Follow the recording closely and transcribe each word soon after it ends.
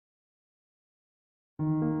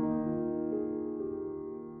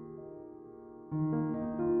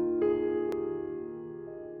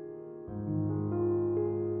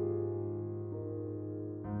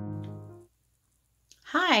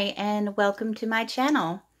Hi, and welcome to my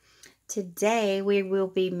channel. Today we will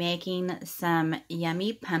be making some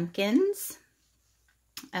yummy pumpkins,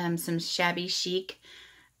 some shabby chic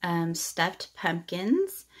stuffed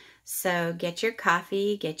pumpkins. So get your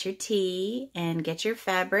coffee, get your tea, and get your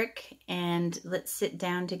fabric, and let's sit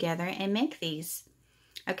down together and make these.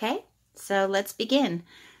 Okay, so let's begin.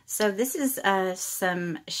 So this is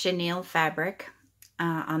some chenille fabric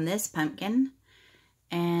on this pumpkin.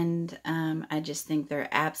 And I just think they're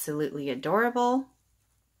absolutely adorable.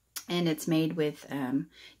 And it's made with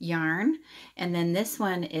yarn. And then this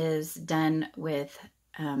one is done with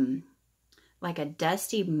like a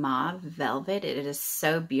dusty mauve velvet. It is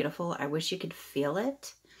so beautiful. I wish you could feel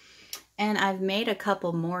it. And I've made a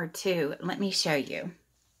couple more too. Let me show you.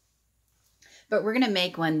 But we're going to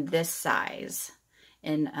make one this size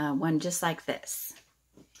and one just like this.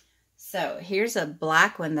 So here's a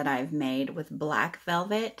black one that I've made with black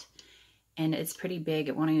velvet, and it's pretty big.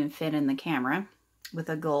 It won't even fit in the camera, with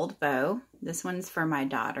a gold bow. This one's for my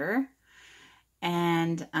daughter,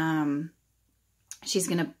 and she's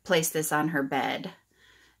going to place this on her bed,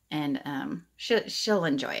 and she'll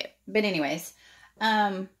enjoy it. But anyways,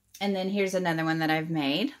 and then here's another one that I've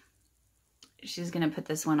made. She's going to put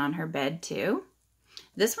this one on her bed too.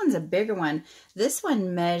 This one's a bigger one. This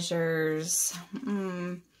one measures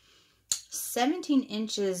 17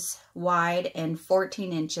 inches wide and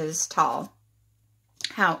 14 inches tall.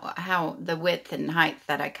 How the width and height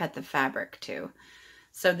that I cut the fabric to.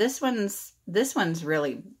 So this one's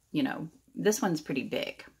really, you know, this one's pretty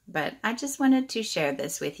big, but I just wanted to share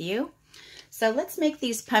this with you. So let's make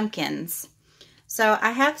these pumpkins. So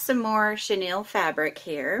I have some more chenille fabric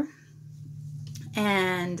here,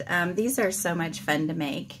 and these are so much fun to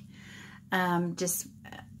make.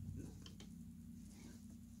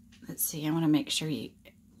 Let's see, I want to make sure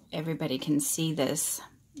everybody can see this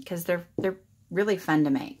because they're really fun to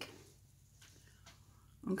make.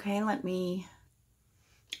 Okay,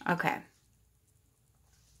 okay.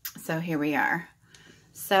 So here we are.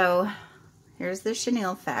 So here's the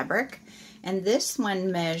chenille fabric, and this one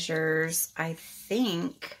measures, I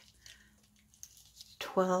think,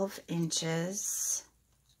 12 inches.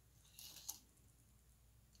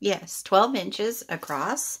 Yes, 12 inches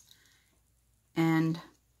across and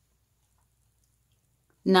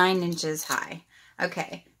 9 inches high.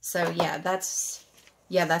 Okay, so yeah, that's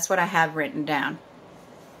what I have written down.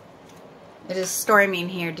 It is storming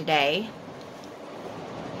here today.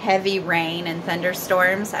 Heavy rain and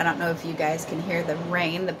thunderstorms. I don't know if you guys can hear the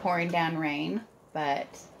rain, the pouring down rain, but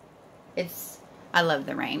I love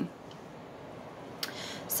the rain.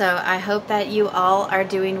 So I hope that you all are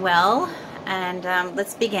doing well, and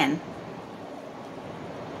let's begin.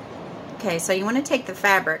 Okay, so you want to take the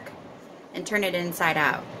fabric and turn it inside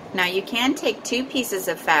out. Now you can take 2 pieces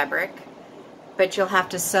of fabric, but you'll have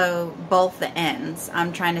to sew both the ends.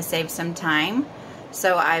 I'm trying to save some time,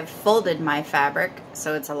 so I've folded my fabric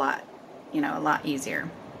so it's a lot easier.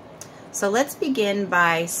 So let's begin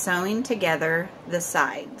by sewing together the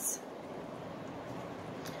sides.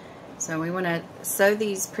 So we want to sew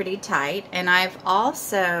these pretty tight, and I've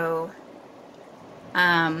also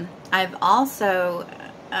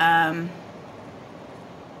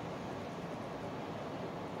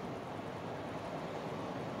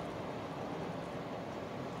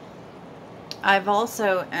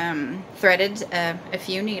threaded a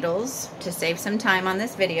few needles to save some time on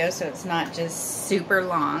this video, so it's not just super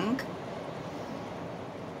long.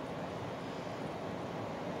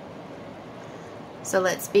 So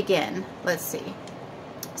let's begin. Let's see.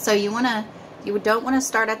 So you don't want to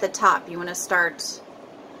start at the top. You want to start,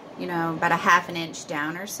 you know, about a ½ inch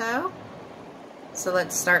down or so. So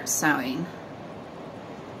let's start sewing.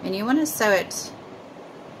 And you want to sew it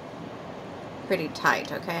pretty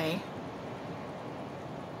tight, okay?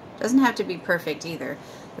 Doesn't have to be perfect either.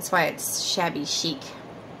 That's why it's shabby chic.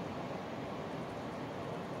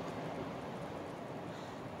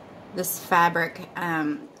 This fabric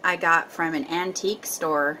I got from an antique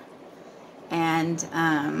store, and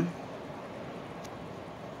I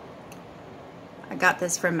got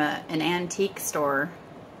this from an antique store,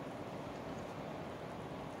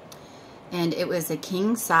 and it was a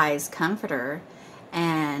king size comforter,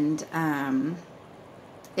 and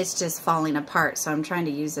it's just falling apart, so I'm trying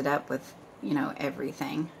to use it up with, you know,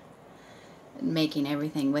 everything, making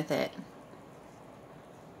everything with it.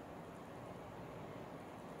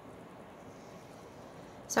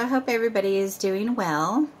 So I hope everybody is doing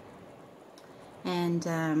well, and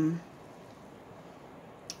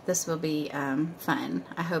this will be fun.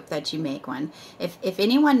 I hope that you make one. If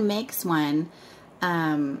anyone makes one,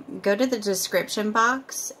 go to the description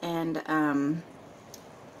box, and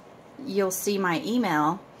you'll see my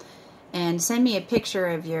email, And send me a picture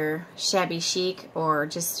of your shabby chic or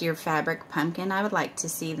just your fabric pumpkin. I would like to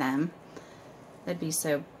see them. That'd be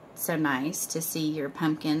so nice to see your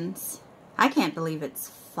pumpkins. I can't believe it's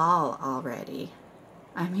fall already.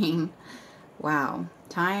 I mean, wow,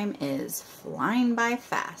 time is flying by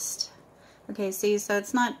fast. Okay, see, so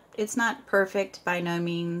it's not perfect by no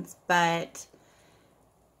means, but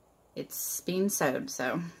it's being sewed,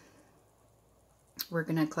 so we're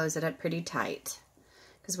gonna close it up pretty tight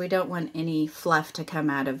because we don't want any fluff to come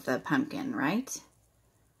out of the pumpkin, right?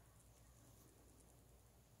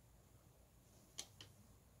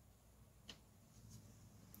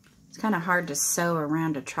 It's kind of hard to sew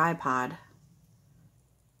around a tripod.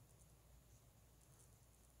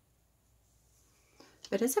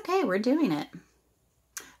 But it's okay, we're doing it.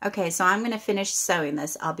 Okay, so I'm going to finish sewing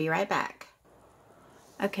this. I'll be right back.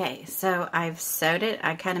 Okay, so I've sewed it.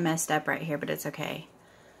 I kind of messed up right here, but it's okay.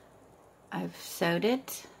 I've sewed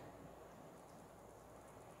it.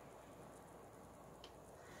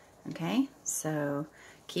 Okay, so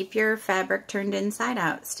keep your fabric turned inside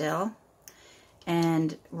out still.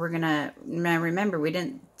 And we're gonna, now remember, we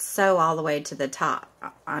didn't sew all the way to the top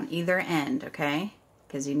on either end, okay?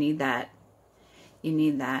 Because you need that,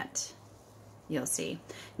 you'll see.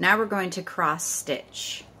 Now we're going to cross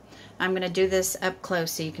stitch. I'm gonna do this up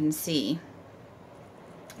close so you can see.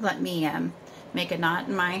 Let me make a knot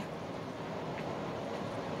in my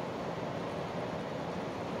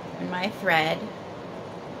thread.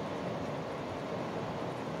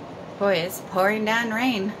 Boy, it's pouring down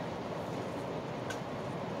rain.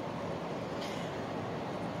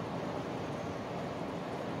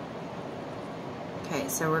 Okay,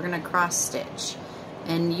 so we're going to cross stitch.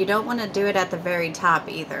 And you don't want to do it at the very top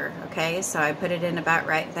either, okay? So I put it in about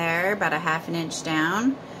right there, about a ½ an inch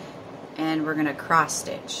down, and we're going to cross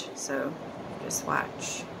stitch. So just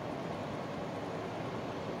watch.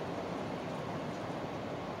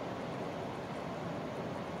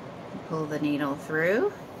 Pull the needle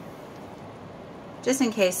through. Just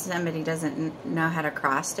in case somebody doesn't know how to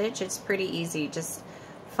cross stitch, it's pretty easy. Just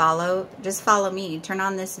follow me. Turn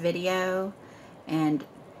on this video and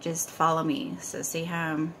just follow me. So see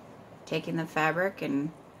how I'm taking the fabric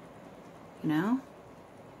and, you know,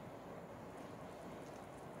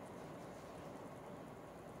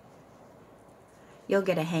 you'll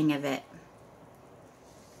get a hang of it.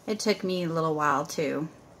 It took me a little while too.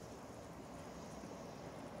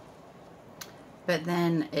 But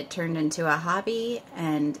then it turned into a hobby,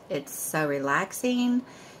 and it's so relaxing,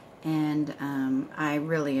 and I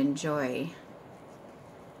really enjoy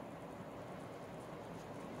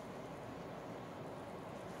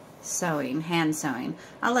sewing, hand sewing.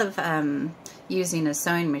 I love using a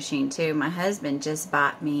sewing machine too. My husband just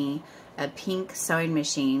bought me a pink sewing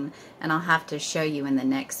machine, and I'll have to show you in the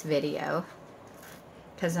next video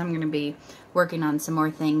because I'm going to be working on some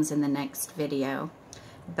more things in the next video.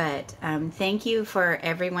 But thank you for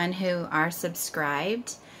everyone who are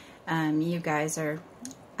subscribed. You guys are,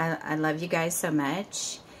 I love you guys so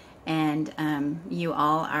much, and you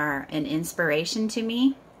all are an inspiration to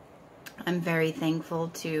me. I'm very thankful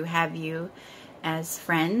to have you as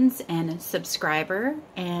friends and a subscriber.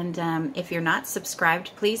 And if you're not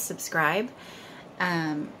subscribed, please subscribe.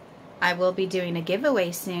 I will be doing a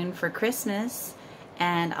giveaway soon for Christmas,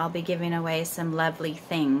 and I'll be giving away some lovely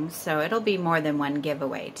things. So it'll be more than one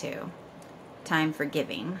giveaway too. Time for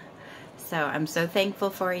giving. So I'm so thankful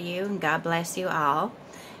for you, and God bless you all.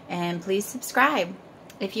 And please subscribe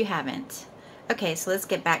if you haven't. Okay, so let's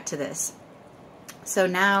get back to this. So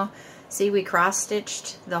now, see, we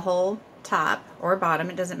cross-stitched the whole top or bottom,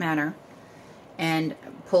 it doesn't matter. And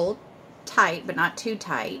pull tight, but not too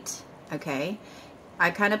tight, okay? I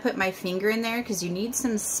kind of put my finger in there because you need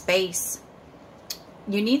some space.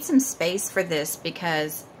 You need some space for this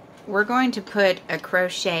because we're going to put a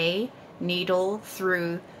crochet needle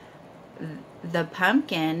through the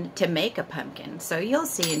pumpkin to make a pumpkin. So you'll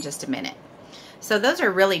see in just a minute. So those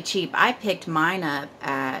are really cheap. I picked mine up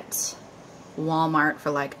at Walmart for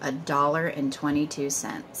like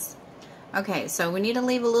 $1.22. Okay, so we need to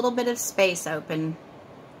leave a little bit of space open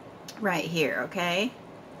right here, okay?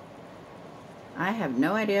 I have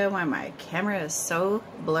no idea why my camera is so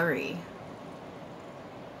blurry.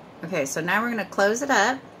 Okay, so now we're going to close it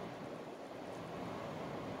up.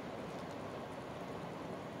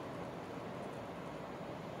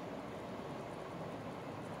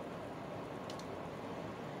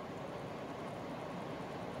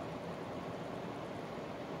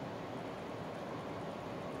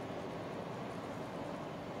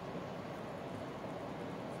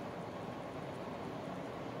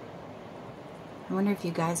 I wonder if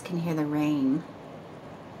you guys can hear the rain.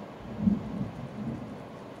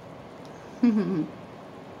 I'm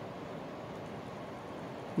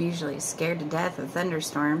usually scared to death of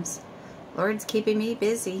thunderstorms. Lord's keeping me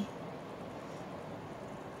busy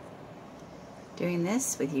doing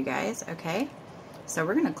this with you guys. Okay, so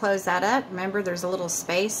we're going to close that up. Remember, there's a little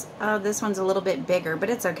space. Oh, this one's a little bit bigger, but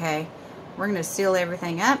it's okay. We're going to seal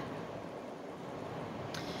everything up.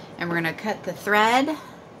 And we're going to cut the thread.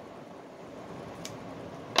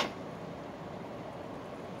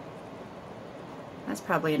 That's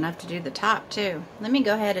probably enough to do the top too. Let me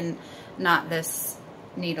go ahead and knot this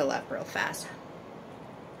needle up real fast.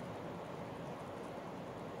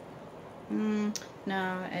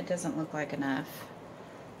 No, it doesn't look like enough.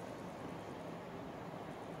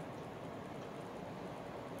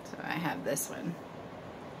 So I have this one.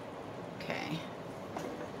 Okay.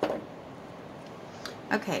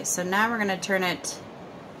 Okay, so now we're going to turn it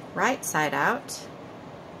right side out.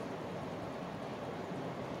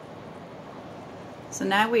 So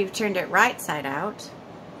now we've turned it right side out.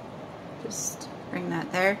 Just bring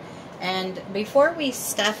that there. And before we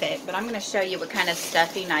stuff it, but I'm going to show you what kind of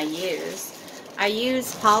stuffing I use. I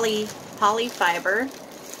use polyfiber,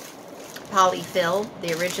 polyfill,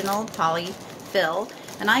 the original polyfill.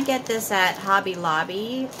 And I get this at Hobby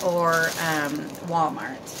Lobby or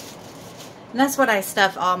Walmart. And that's what I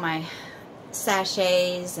stuff all my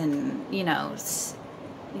sachets and, you know,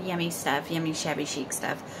 yummy stuff, yummy shabby chic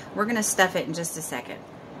stuff. We're going to stuff it in just a second.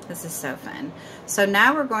 This is so fun. So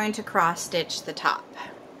now we're going to cross stitch the top.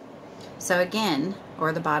 So again,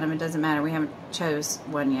 or the bottom, it doesn't matter. We haven't chose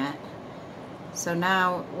one yet. So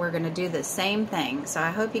now we're going to do the same thing. So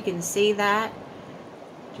I hope you can see that.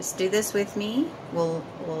 Just do this with me. We'll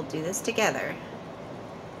do this together.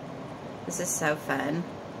 This is so fun.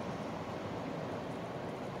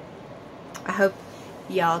 I hope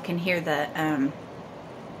y'all can hear the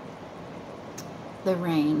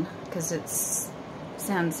rain, because it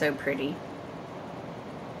sounds so pretty.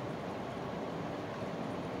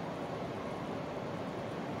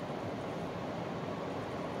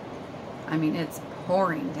 I mean, it's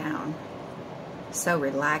pouring down. So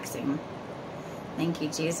relaxing. Thank you,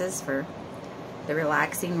 Jesus, for the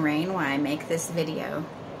relaxing rain while I make this video.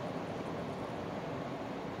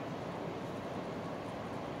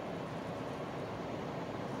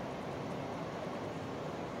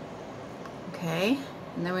 Okay,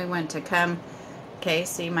 and then we want to come, okay,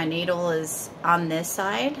 see my needle is on this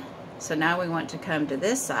side, so now we want to come to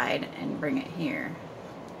this side and bring it here.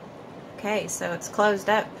 Okay, so it's closed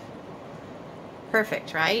up.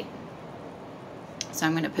 Perfect, right? So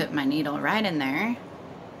I'm going to put my needle right in there.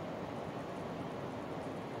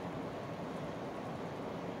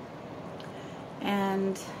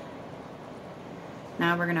 And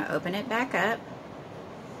now we're going to open it back up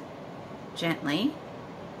gently.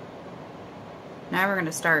 Now we're going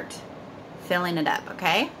to start filling it up,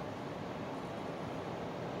 okay?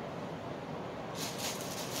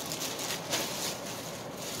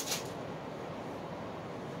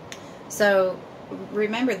 So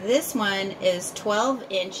remember, this one is 12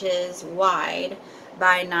 inches wide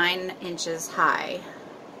by 9 inches high.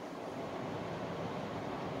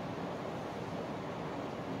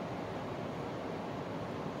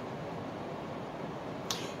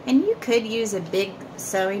 And you could use a big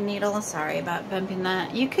sewing needle. Sorry about bumping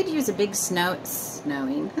that. You could use a big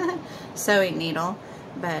sewing needle,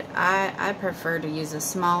 but I prefer to use a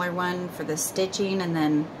smaller one for the stitching, and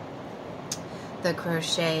then the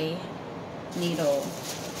crochet needle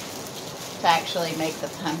to actually make the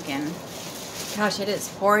pumpkin. Gosh, it is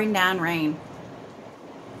pouring down rain.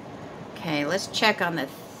 Okay, let's check on the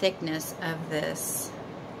thickness of this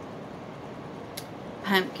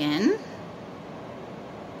pumpkin.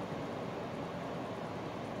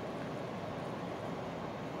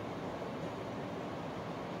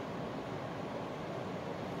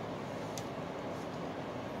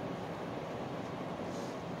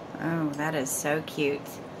 Oh, that is so cute.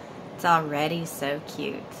 It's already so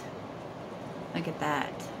cute. Look at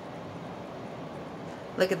that.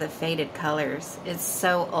 Look at the faded colors. It's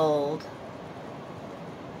so old.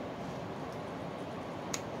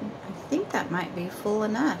 I think that might be full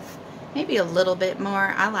enough. Maybe a little bit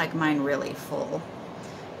more. I like mine really full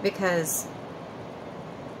because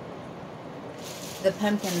the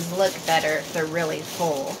pumpkins look better if they're really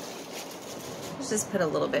full. Let's just put a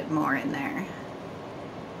little bit more in there.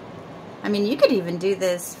 I mean, you could even do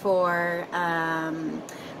this for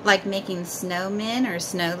like making snowmen or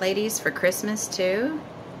snow ladies for Christmas too.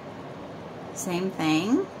 Same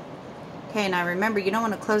thing. Okay, now remember, you don't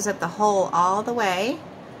want to close up the hole all the way.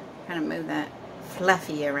 Kind of move that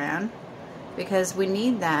fluffy around because we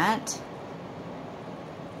need that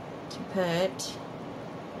to put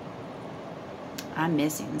I'm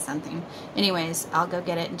missing something. Anyways, I'll go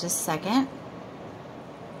get it in just a second.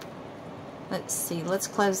 Let's see, let's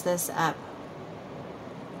close this up.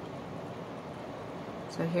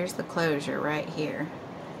 So here's the closure right here.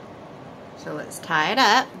 So let's tie it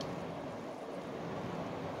up.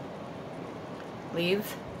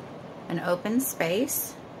 Leave an open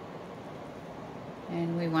space.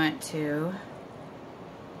 And we want to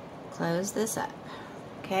close this up,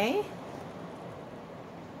 okay?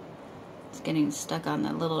 It's getting stuck on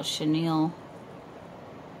the little chenille.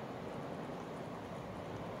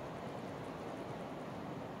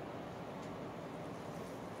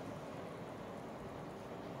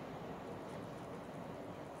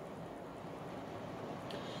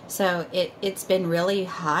 So it's been really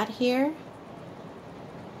hot here,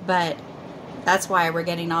 but that's why we're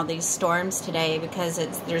getting all these storms today, because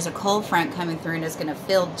there's a cold front coming through and it's going to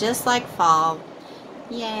feel just like fall.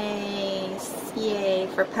 Yay! Yay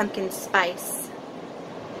for pumpkin spice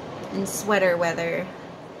and sweater weather.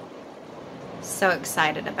 So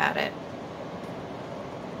excited about it.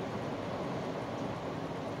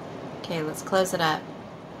 Okay, let's close it up.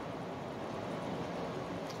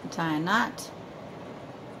 Tie a knot.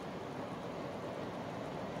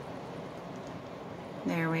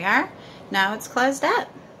 There we are. Now it's closed up.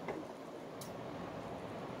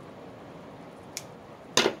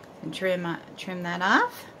 And trim that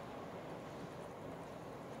off.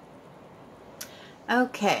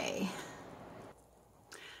 Okay.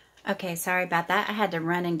 Okay, sorry about that. I had to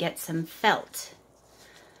run and get some felt.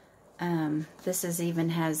 This even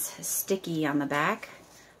has sticky on the back,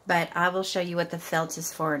 but I will show you what the felt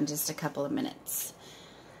is for in just a couple of minutes.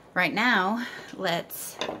 Right now,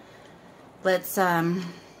 let's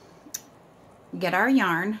get our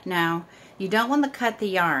yarn. Now, you don't want to cut the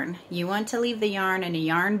yarn. You want to leave the yarn in a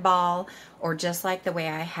yarn ball, or just like the way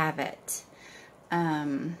I have it.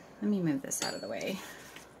 Let me move this out of the way.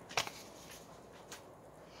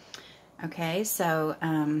 Okay, so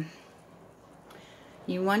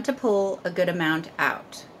you want to pull a good amount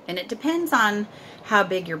out. And it depends on how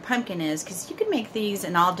big your pumpkin is, because you can make these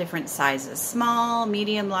in all different sizes. Small,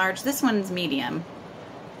 medium, large. This one's medium.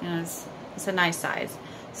 You know, it's a nice size.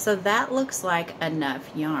 So that looks like enough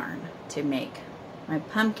yarn to make my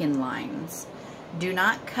pumpkin lines. Do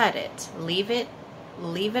not cut it. Leave it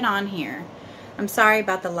on here. I'm sorry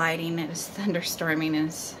about the lighting. It was thunderstorming and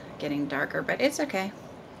it's getting darker, but it's okay.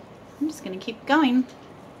 I'm just gonna keep going.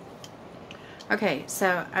 Okay,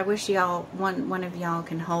 so I wish y'all, one of y'all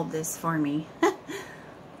can hold this for me.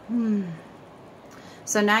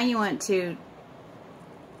 So now you want to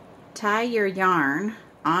tie your yarn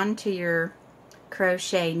onto your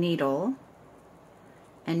crochet needle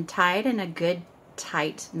and tie it in a good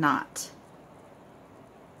tight knot.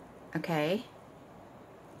 Okay.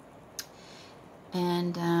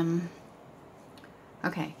 And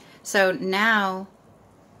okay, so now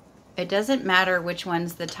it doesn't matter which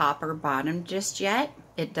one's the top or bottom just yet.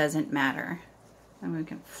 It doesn't matter. And we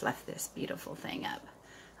can fluff this beautiful thing up.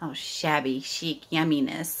 Oh, shabby chic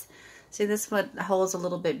yumminess. See, this one, the hole's a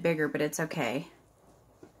little bit bigger, but it's okay.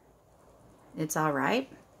 It's all right.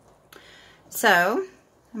 So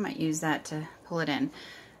I might use that to pull it in.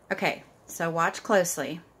 Okay, so watch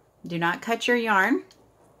closely. Do not cut your yarn.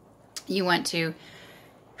 You want to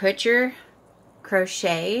put your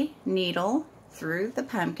crochet needle through the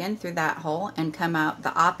pumpkin, through that hole, and come out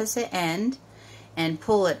the opposite end and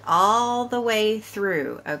pull it all the way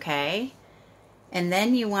through, okay? And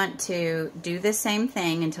then you want to do the same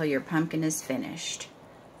thing until your pumpkin is finished.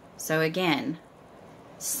 So again,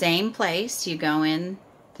 same place, you go in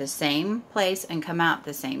the same place and come out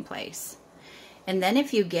the same place. And then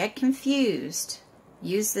if you get confused,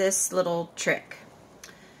 use this little trick.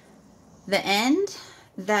 The end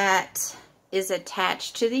that is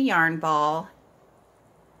attached to the yarn ball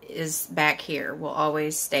is back here, will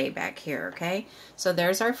always stay back here, okay? So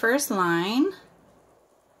there's our first line,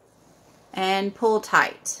 and pull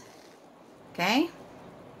tight, okay?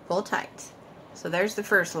 Pull tight. So there's the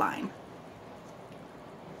first line,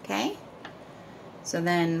 okay? So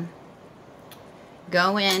then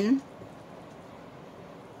go in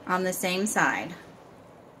on the same side.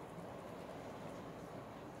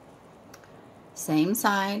 Same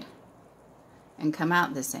side, and come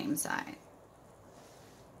out the same side.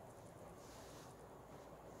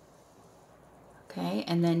 Okay,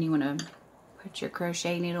 and then you want to put your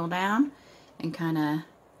crochet needle down and kind of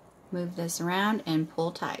move this around and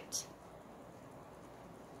pull tight.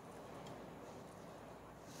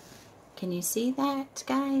 Can you see that,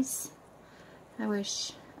 guys? I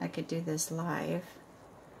wish I could do this live.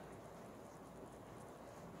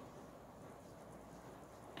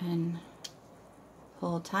 And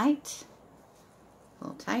pull tight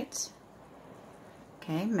Pull tight.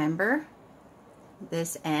 Okay, remember,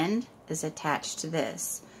 this end is attached to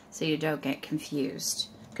this, so you don't get confused.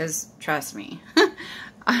 Because, trust me,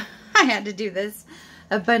 I had to do this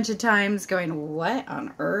a bunch of times going, what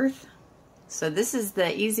on earth? So this is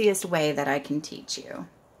the easiest way that I can teach you.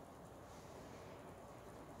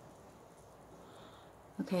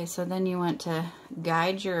 Okay, so then you want to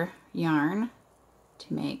guide your yarn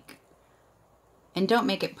to make, and don't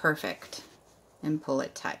make it perfect, and pull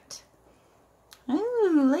it tight.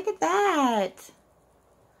 Ooh, look at that.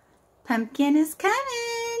 Pumpkin is coming.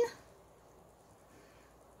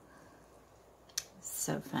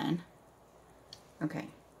 So fun. Okay.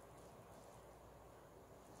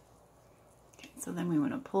 So then we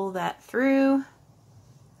want to pull that through.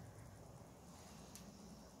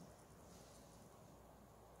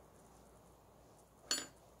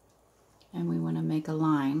 And we want to make a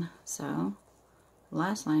line. So the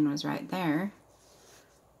last line was right there.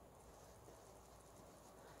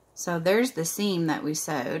 So there's the seam that we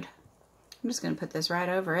sewed. I'm just going to put this right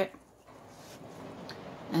over it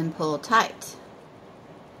and pull tight.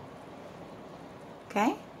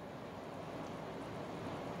 Okay?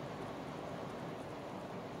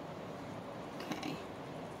 Okay.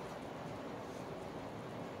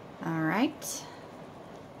 All right.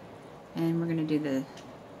 And we're going to do the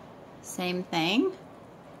same thing.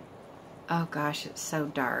 Oh gosh, it's so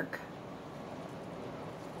dark.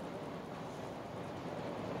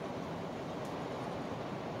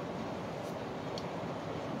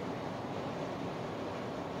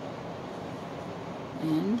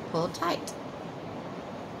 And pull tight.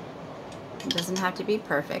 It doesn't have to be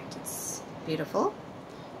perfect. It's beautiful.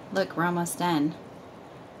 Look, we're almost done.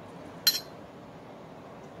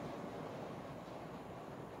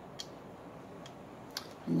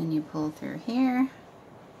 And then you pull through here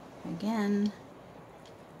again.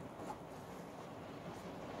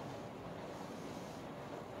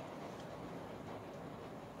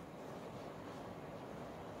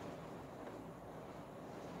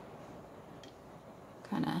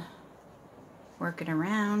 Kind of work it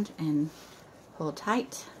around and pull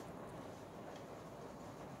tight.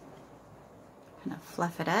 Kind of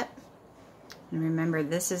fluff it up. And remember,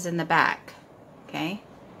 this is in the back, okay?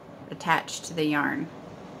 Attached to the yarn.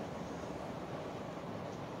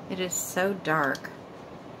 It is so dark.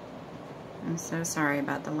 I'm so sorry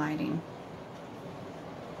about the lighting.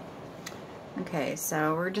 Okay,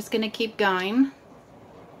 so we're just gonna keep going.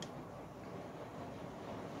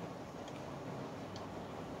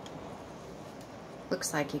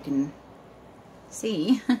 Looks like you can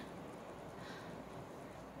see.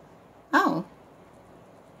 Oh,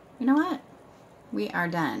 you know what? We are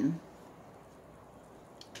done.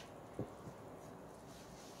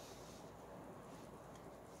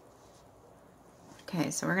 Okay,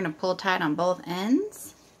 so we're going to pull tight on both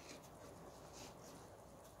ends.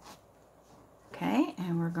 Okay,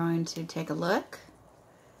 and we're going to take a look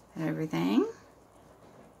at everything.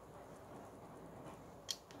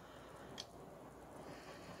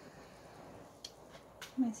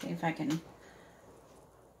 Let me see if I can.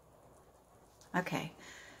 Okay,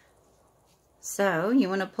 so you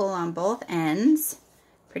want to pull on both ends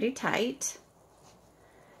pretty tight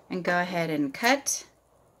and go ahead and cut.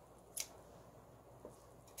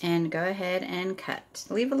 And go ahead and cut.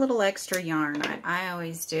 Leave a little extra yarn. I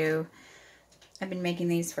always do. I've been making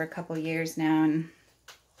these for a couple years now, and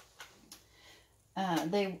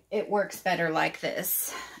it works better like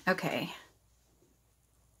this. Okay.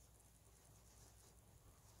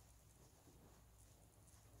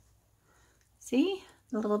 See?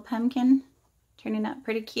 The little pumpkin turning out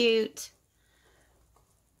pretty cute.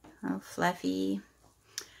 Oh, fluffy.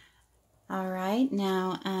 All right,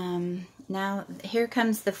 now here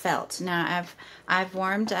comes the felt. Now I've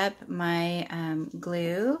warmed up my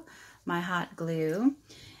glue, my hot glue,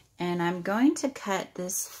 and I'm going to cut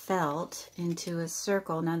this felt into a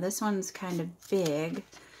circle. Now this one's kind of big,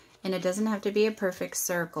 and it doesn't have to be a perfect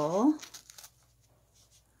circle.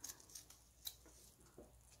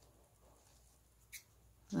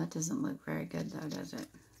 That doesn't look very good though, does it?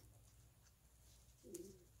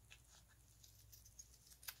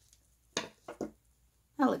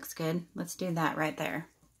 That looks good. Let's do that right there.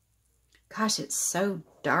 Gosh, it's so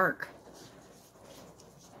dark.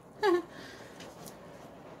 I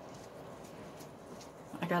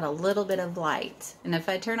got a little bit of light. And if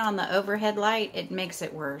I turn on the overhead light, it makes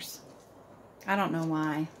it worse. I don't know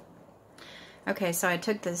why. Okay, so I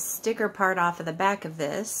took the sticker part off of the back of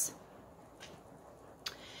this.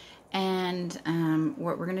 And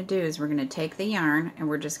what we're going to do is we're going to take the yarn and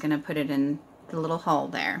we're just going to put it in the little hole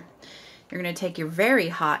there. You're going to take your very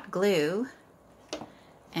hot glue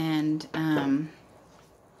and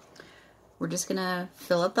we're just gonna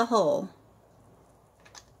fill up the hole.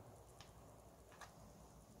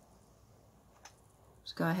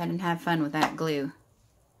 Just go ahead and have fun with that glue.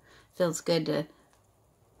 Feels good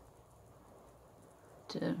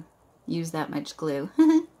to use that much glue.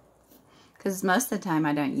 Because most of the time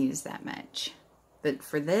I don't use that much. But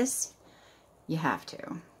for this, you have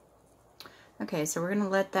to. Okay, so we're gonna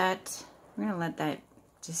let that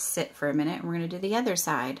just sit for a minute, and we're gonna do the other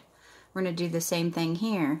side. We're gonna do the same thing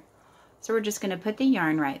here. So we're just gonna put the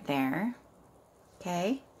yarn right there,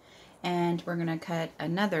 okay? And we're gonna cut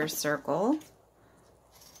another circle.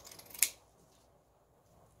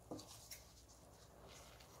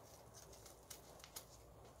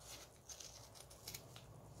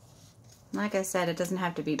 Like I said, it doesn't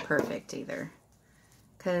have to be perfect either,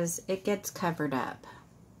 because it gets covered up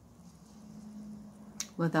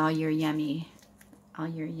with all your yummy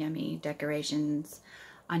decorations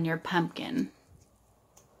on your pumpkin.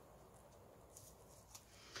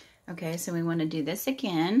 Okay, so we want to do this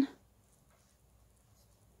again.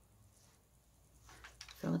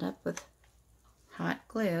 Fill it up with hot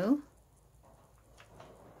glue.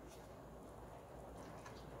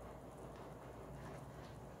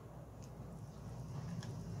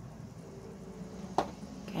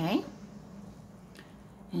 Okay,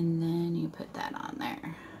 and then you put that on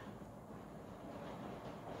there.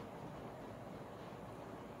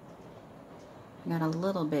 I got a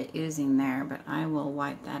little bit oozing there, but I will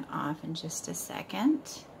wipe that off in just a second.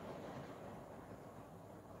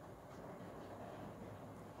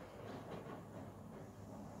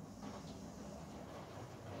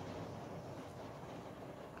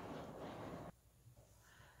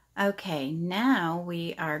 Okay, now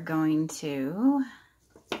we are going to,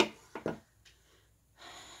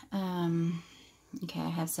 okay, I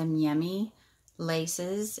have some yummy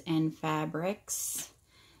laces and fabrics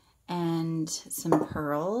and some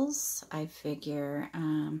pearls, I figure.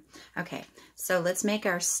 Okay, so let's make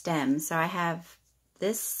our stem. So I have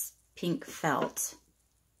this pink felt.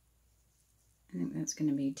 I think that's going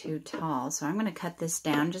to be too tall, so I'm going to cut this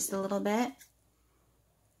down just a little bit.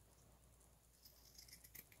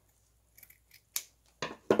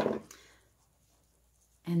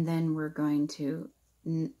 And then we're going to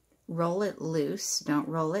roll it loose. Don't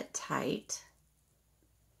roll it tight.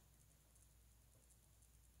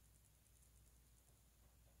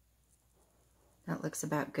 That looks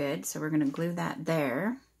about good. So we're going to glue that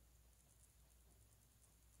there.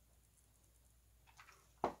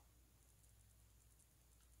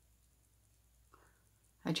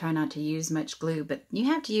 I try not to use much glue, but you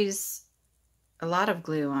have to use a lot of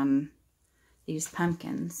glue on these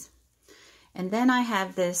pumpkins. And then I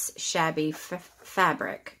have this shabby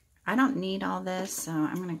fabric. I don't need all this, so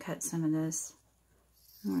I'm going to cut some of this.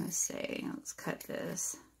 I'm going to say, let's cut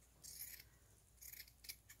this.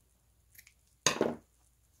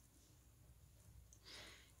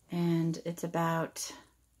 And it's about,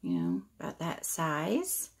 you know, about that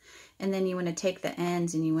size. And then you want to take the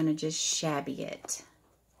ends and you want to just shabby it.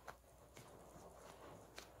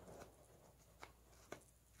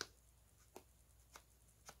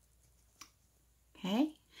 Okay,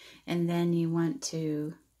 and then you want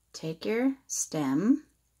to take your stem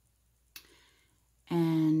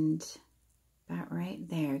and about right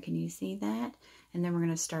there. Can you see that? And then we're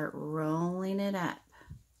going to start rolling it up.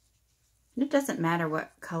 And it doesn't matter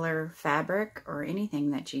what color fabric or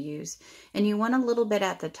anything that you use. And you want a little bit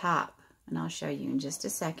at the top. And I'll show you in just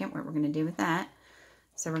a second what we're going to do with that.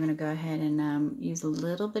 So we're going to go ahead and use a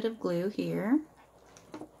little bit of glue here.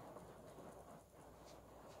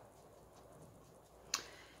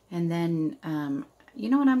 And then, you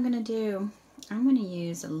know what I'm going to do? I'm going to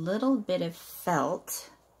use a little bit of felt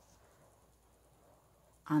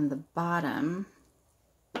on the bottom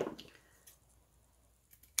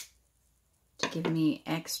to give me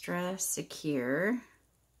extra secure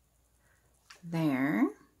there.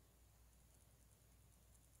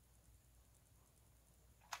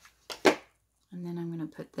 And then I'm going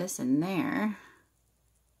to put this in there.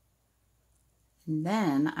 And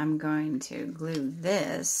then I'm going to glue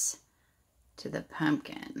this to the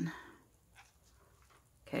pumpkin.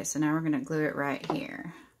 Okay, so now we're going to glue it right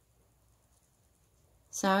here.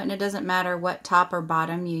 So, and it doesn't matter what top or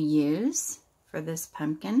bottom you use for this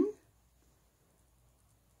pumpkin.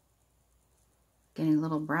 Getting a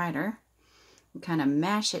little brighter. And kind of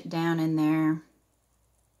mash it down in there.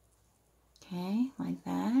 Okay, like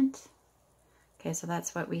that. Okay, so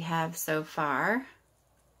that's what we have so far.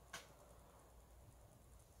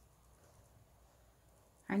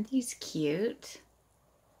 Aren't these cute?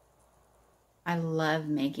 I love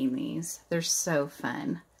making these. They're so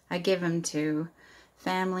fun. I give them to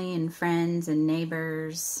family and friends and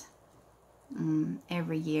neighbors.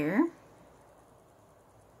 every year.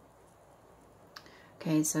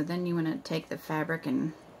 Okay, so then you want to take the fabric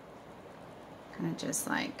and kind of just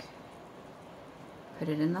like put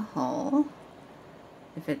it in the hole.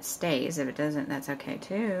 If it stays, if it doesn't, that's okay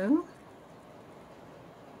too.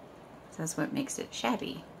 So that's what makes it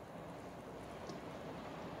shabby.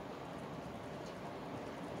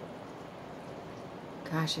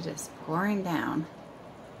 Gosh, it is pouring down.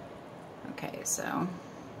 Okay, so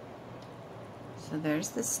there's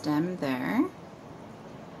the stem there.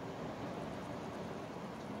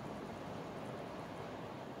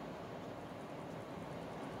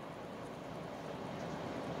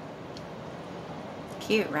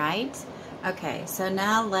 Cute, right? Okay, so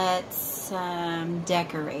now let's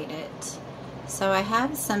decorate it. So I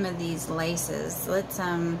have some of these laces. Let's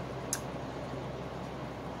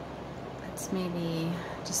maybe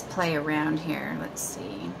just play around here. Let's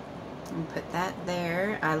see. And put that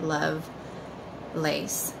there. I love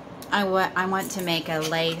lace. I want to make a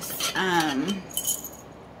lace. I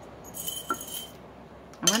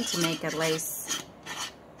want to make a lace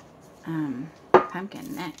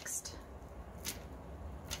pumpkin next.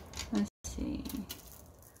 Let's see.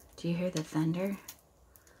 Do you hear the thunder?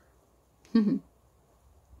 And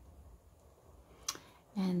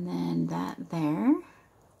then that there.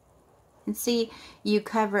 And see, I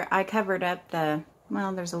covered up the,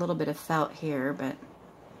 well, there's a little bit of felt here, but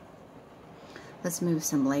let's move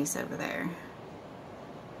some lace over there.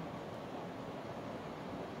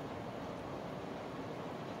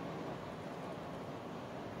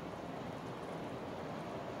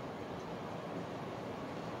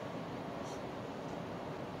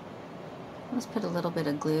 Let's put a little bit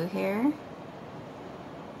of glue here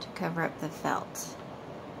to cover up the felt.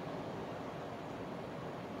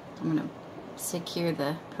 I'm going to secure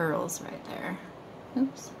the pearls right there.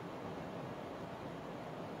 Oops.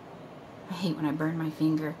 I hate when I burn my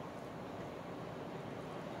finger.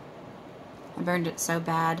 I burned it so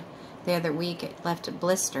bad the other week it left a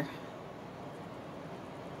blister.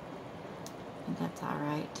 But that's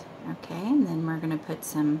alright. Okay, and then we're going to put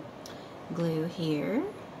some glue here.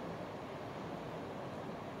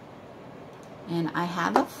 And I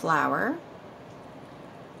have a flower,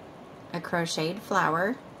 a crocheted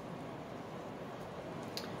flower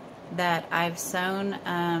that I've sewn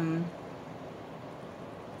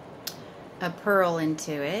a pearl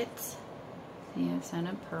into it. See, I've sewn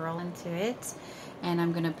a pearl into it, and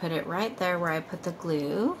I'm going to put it right there where I put the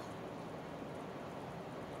glue.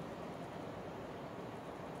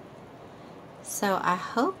 So I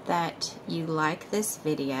hope that you like this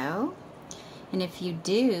video. And if you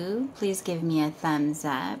do, please give me a thumbs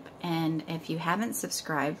up. And if you haven't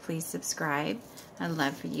subscribed, please subscribe. I'd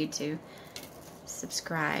love for you to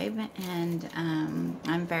subscribe. And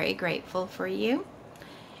I'm very grateful for you.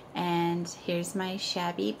 And here's my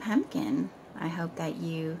shabby pumpkin. I hope that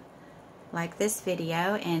you like this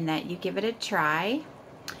video and that you give it a try.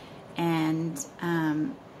 And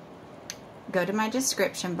go to my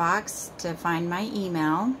description box to find my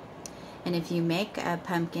email. And if you make a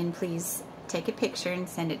pumpkin, please take a picture and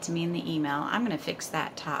send it to me in the email. I'm going to fix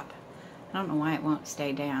that top. I don't know why it won't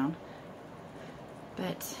stay down.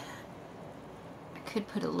 But I could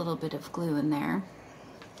put a little bit of glue in there.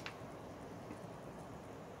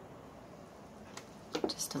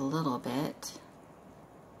 Just a little bit.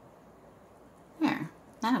 There.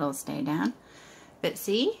 That'll stay down. But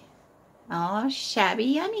see? Oh,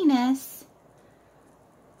 shabby yumminess.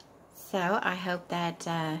 So I hope that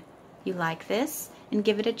you like this and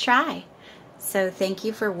give it a try. So thank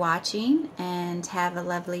you for watching and have a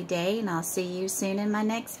lovely day, and I'll see you soon in my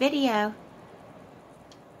next video.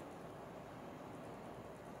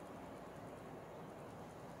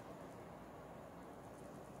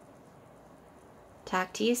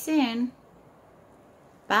 Talk to you soon.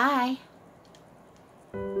 Bye.